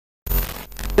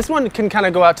This one can kind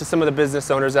of go out to some of the business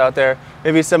owners out there,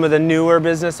 maybe some of the newer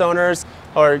business owners,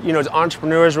 or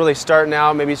entrepreneurs really starting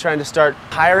out, maybe trying to start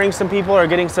hiring some people or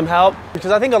getting some help. Because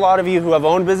I think a lot of you who have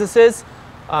owned businesses,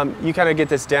 you kind of get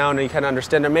this down and you kind of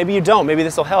understand it. Maybe you don't, maybe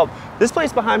this will help. This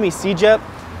place behind me, Seejepp,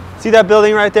 see that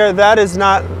building right there? That is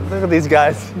not, look at these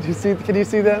guys. Can you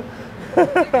see them?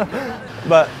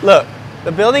 But look,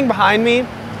 the building behind me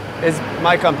is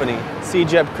my company,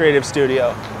 Seejepp Creative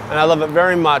Studio. And I love it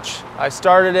very much. I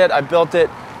started it, I built it,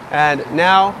 and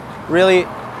now really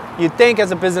you'd think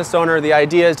as a business owner the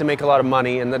idea is to make a lot of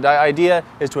money, and the idea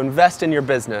is to invest in your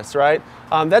business, right?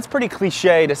 That's pretty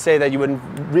cliche to say that you would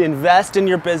reinvest in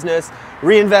your business,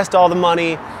 reinvest all the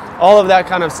money, all of that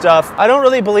kind of stuff. I don't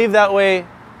really believe that way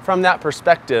from that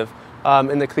perspective,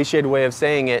 in the cliched way of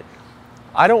saying it.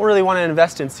 I don't really want to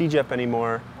invest in Seejepp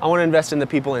anymore. I want to invest in the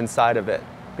people inside of it,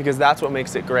 because that's what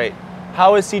makes it great.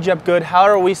 How is Seejepp good? How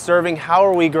are we serving? How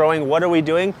are we growing? What are we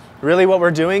doing? Really what we're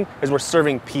doing is we're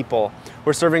serving people.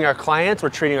 We're serving our clients. We're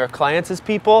treating our clients as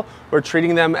people. We're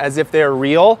treating them as if they're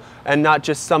real and not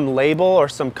just some label or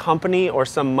some company or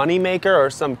some money maker or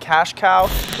some cash cow.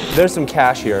 There's some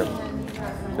cash here,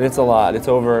 and it's a lot. It's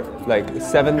over like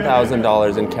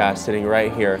 $7,000 in cash sitting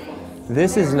right here.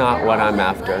 This is not what I'm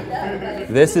after.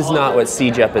 This is not what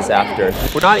Seejepp is after.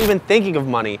 We're not even thinking of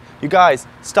money. You guys,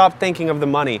 stop thinking of the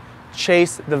money.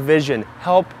 Chase the vision.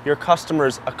 Help your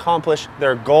customers accomplish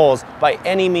their goals by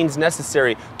any means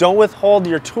necessary. Don't withhold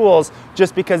your tools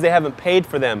just because they haven't paid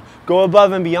for them. Go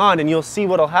above and beyond and you'll see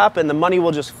what'll happen. The money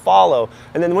will just follow.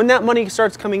 And then when that money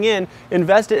starts coming in,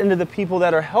 invest it into the people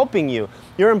that are helping you.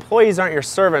 Your employees aren't your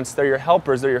servants, they're your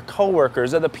helpers, they're your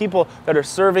co-workers, they're the people that are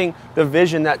serving the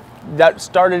vision that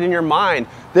started in your mind.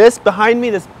 This behind me,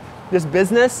 this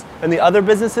business and the other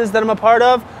businesses that I'm a part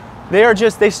of,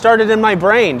 they started in my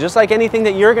brain, just like anything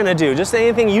that you're gonna do, just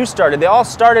anything you started. They all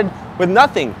started with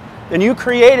nothing, and you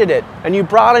created it, and you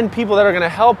brought in people that are gonna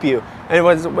help you. And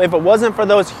if it wasn't for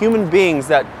those human beings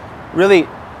that really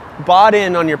bought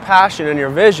in on your passion and your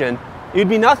vision, you'd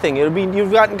be nothing.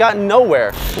 You've gotten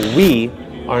nowhere. We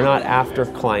are not after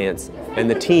clients, and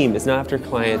the team is not after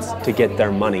clients to get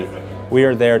their money. We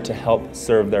are there to help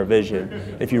serve their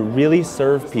vision. If you really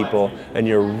serve people and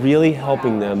you're really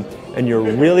helping them and you're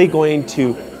really going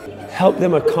to help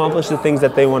them accomplish the things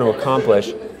that they want to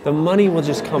accomplish, the money will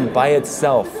just come by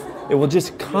itself. It will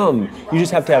just come. You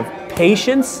just have to have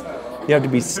patience, you have to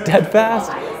be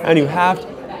steadfast, and you have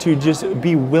to just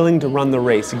be willing to run the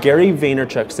race. Gary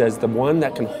Vaynerchuk says the one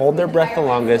that can hold their breath the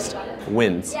longest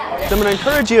wins. So I'm going to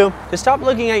encourage you to stop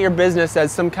looking at your business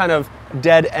as some kind of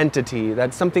dead entity.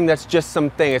 That's something that's just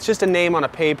something. It's just a name on a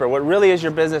paper. What really is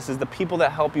your business is the people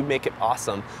that help you make it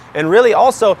awesome. And really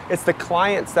also, it's the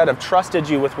clients that have trusted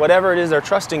you with whatever it is they're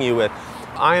trusting you with.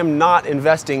 I am not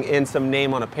investing in some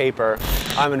name on a paper.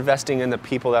 I'm investing in the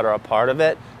people that are a part of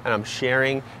it, and I'm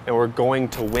sharing, and we're going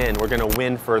to win. We're going to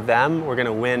win for them. We're going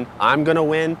to win. I'm going to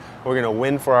win. We're going to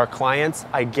win for our clients.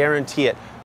 I guarantee it.